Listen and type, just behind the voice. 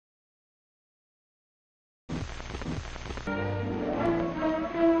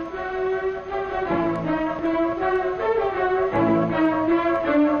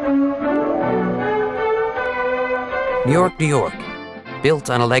New York, built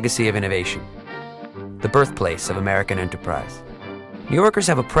on a legacy of innovation, the birthplace of American enterprise. New Yorkers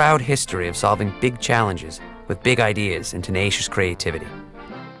have a proud history of solving big challenges with big ideas and tenacious creativity.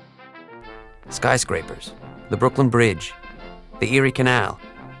 Skyscrapers, the Brooklyn Bridge, the Erie Canal,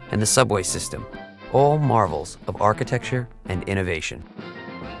 and the subway system, all marvels of architecture and innovation.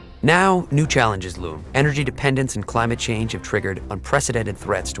 Now, new challenges loom. Energy dependence and climate change have triggered unprecedented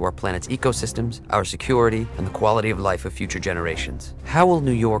threats to our planet's ecosystems, our security, and the quality of life of future generations. How will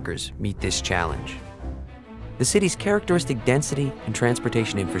New Yorkers meet this challenge? The city's characteristic density and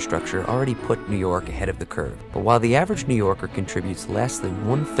transportation infrastructure already put New York ahead of the curve. But while the average New Yorker contributes less than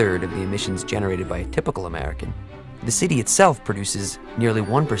 1/3 of the emissions generated by a typical American, the city itself produces nearly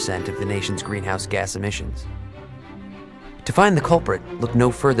 1% of the nation's greenhouse gas emissions. To find the culprit, look no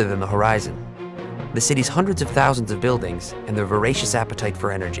further than the horizon. The city's hundreds of thousands of buildings and their voracious appetite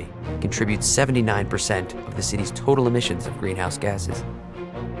for energy contribute 79% of the city's total emissions of greenhouse gases.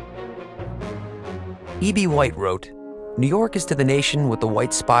 E.B. White wrote, "New York is to the nation what the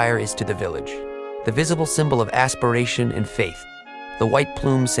white spire is to the village, the visible symbol of aspiration and faith, the white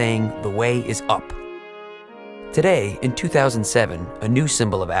plume saying, 'The way is up.'" Today, in 2007, a new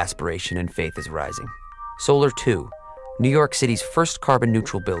symbol of aspiration and faith is rising. Solar 2, New York City's first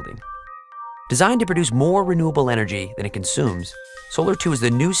carbon-neutral building. Designed to produce more renewable energy than it consumes, Solar 2 is the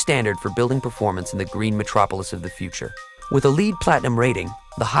new standard for building performance in the green metropolis of the future. With a LEED Platinum rating,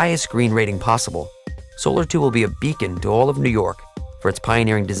 the highest green rating possible, Solar 2 will be a beacon to all of New York for its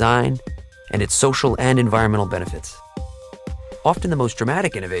pioneering design and its social and environmental benefits. Often the most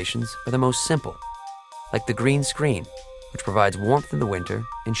dramatic innovations are the most simple, like the green screen, which provides warmth in the winter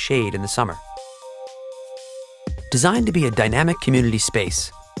and shade in the summer. Designed to be a dynamic community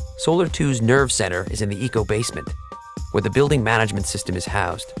space, Solar 2's nerve center is in the eco-basement, where the building management system is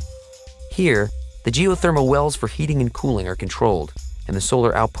housed. Here, the geothermal wells for heating and cooling are controlled, and the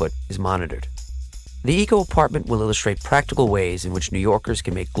solar output is monitored. The eco-apartment will illustrate practical ways in which New Yorkers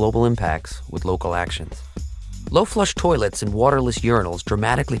can make global impacts with local actions. Low-flush toilets and waterless urinals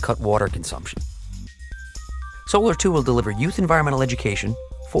dramatically cut water consumption. Solar 2 will deliver youth environmental education,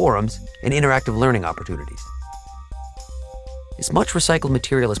 forums, and interactive learning opportunities. As much recycled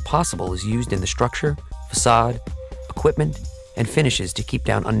material as possible is used in the structure, facade, equipment, and finishes to keep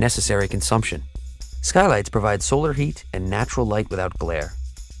down unnecessary consumption. Skylights provide solar heat and natural light without glare.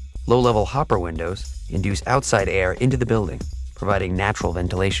 Low-level hopper windows induce outside air into the building, providing natural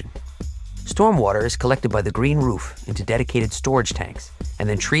ventilation. Stormwater is collected by the green roof into dedicated storage tanks and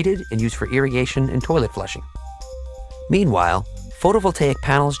then treated and used for irrigation and toilet flushing. Meanwhile, photovoltaic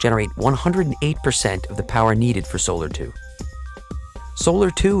panels generate 108% of the power needed for Solar 2.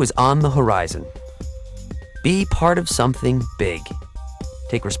 Solar 2 is on the horizon. Be part of something big.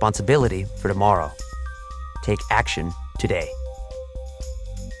 Take responsibility for tomorrow. Take action today.